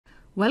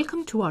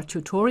Welcome to our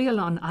tutorial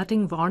on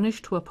adding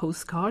varnish to a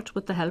postcard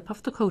with the help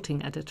of the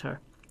coating editor.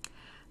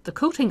 The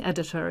coating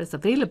editor is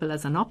available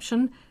as an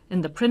option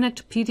in the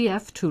Prinect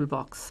PDF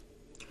Toolbox.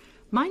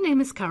 My name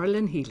is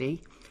Carolyn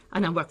Healy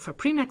and I work for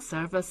Prinect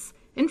Service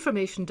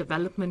Information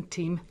Development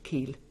Team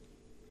Kiel.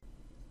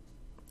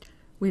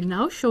 We'll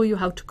now show you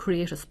how to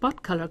create a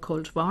spot colour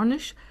called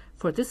varnish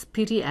for this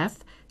PDF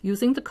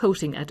using the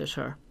coating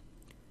editor.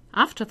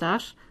 After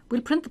that,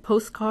 we'll print the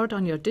postcard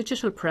on your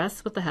digital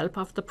press with the help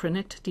of the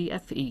Prinect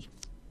DFE.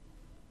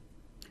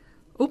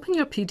 Open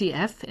your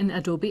PDF in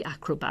Adobe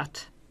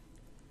Acrobat.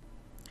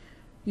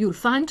 You'll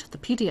find the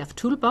PDF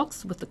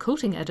toolbox with the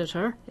coating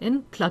editor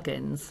in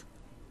Plugins.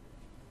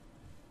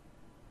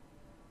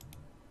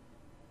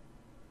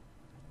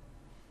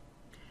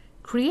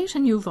 Create a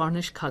new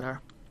varnish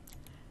colour.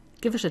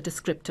 Give it a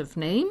descriptive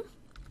name.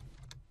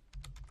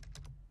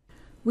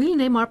 We'll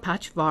name our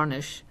patch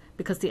Varnish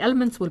because the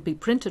elements will be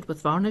printed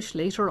with varnish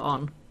later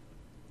on.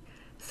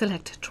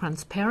 Select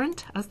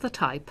Transparent as the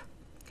type.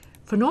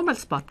 For normal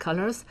spot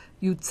colours,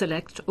 you'd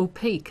select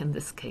Opaque in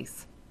this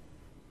case.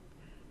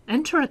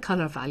 Enter a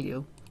colour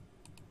value.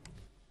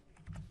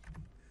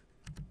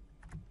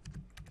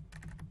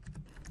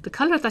 The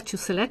colour that you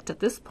select at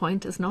this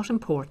point is not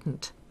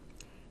important.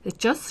 It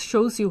just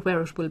shows you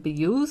where it will be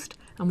used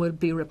and will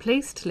be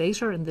replaced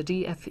later in the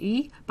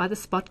DFE by the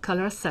spot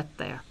colour set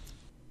there.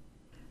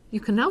 You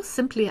can now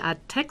simply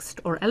add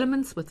text or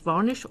elements with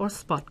varnish or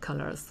spot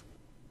colours.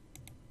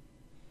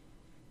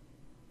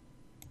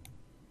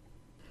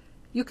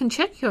 You can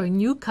check your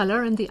new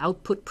colour in the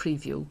output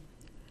preview.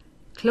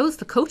 Close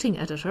the coating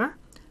editor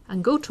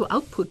and go to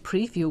Output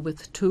Preview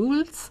with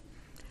Tools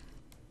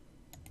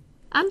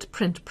and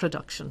Print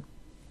Production.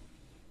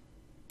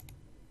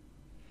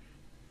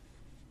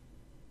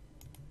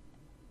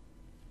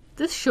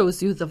 This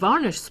shows you the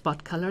varnish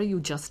spot colour you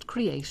just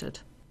created.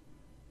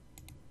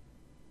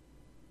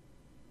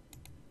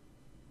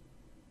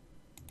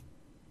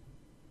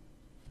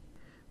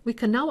 We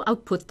can now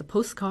output the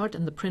postcard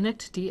in the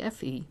Prinect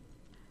DFE.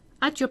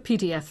 Add your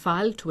PDF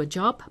file to a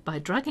job by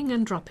dragging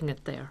and dropping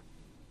it there.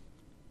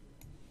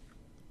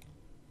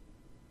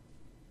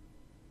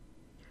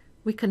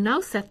 We can now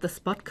set the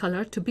spot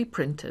colour to be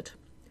printed.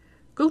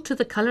 Go to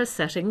the colour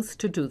settings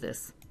to do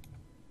this.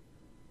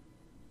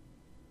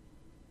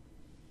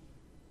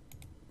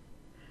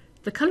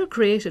 The colour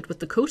created with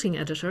the coating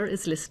editor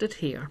is listed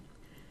here.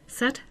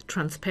 Set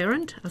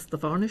Transparent as the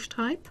varnish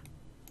type.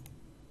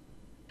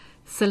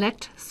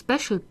 Select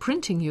Special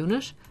Printing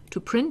Unit to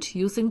print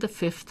using the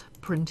 5th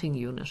printing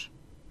unit.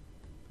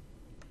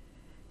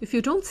 If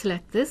you don't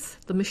select this,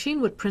 the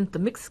machine would print the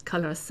mixed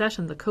colour set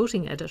in the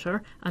coating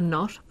editor and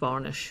not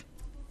varnish.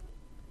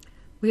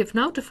 We have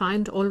now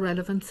defined all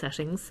relevant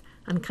settings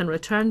and can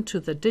return to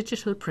the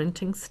digital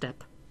printing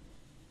step.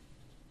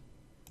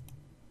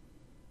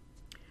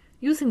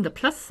 Using the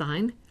plus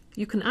sign,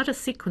 you can add a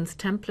sequence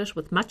template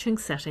with matching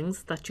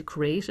settings that you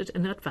created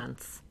in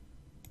advance.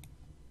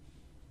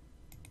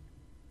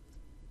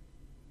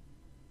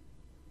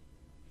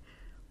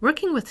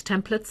 Working with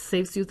templates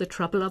saves you the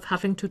trouble of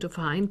having to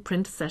define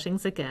print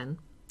settings again.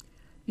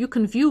 You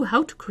can view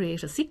how to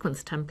create a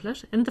sequence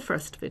template in the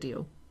first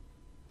video.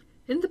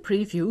 In the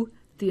preview,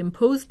 the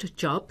imposed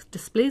job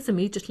displays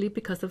immediately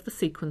because of the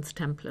sequence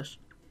template.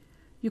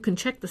 You can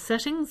check the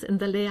settings in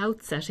the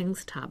Layout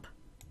Settings tab.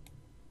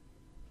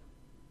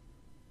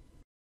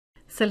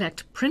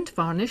 Select Print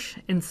Varnish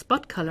in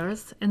Spot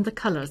Colours in the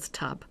Colours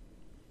tab.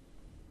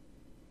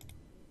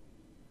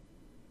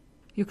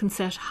 You can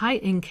set high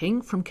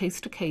inking from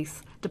case to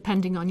case,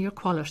 depending on your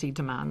quality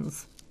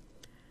demands.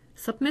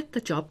 Submit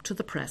the job to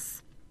the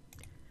press.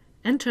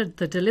 Enter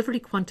the delivery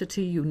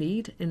quantity you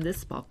need in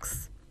this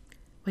box.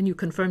 When you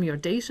confirm your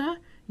data,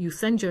 you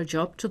send your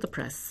job to the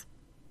press.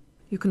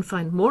 You can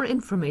find more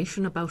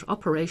information about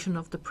operation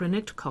of the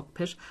Prinect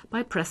cockpit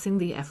by pressing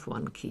the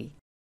F1 key.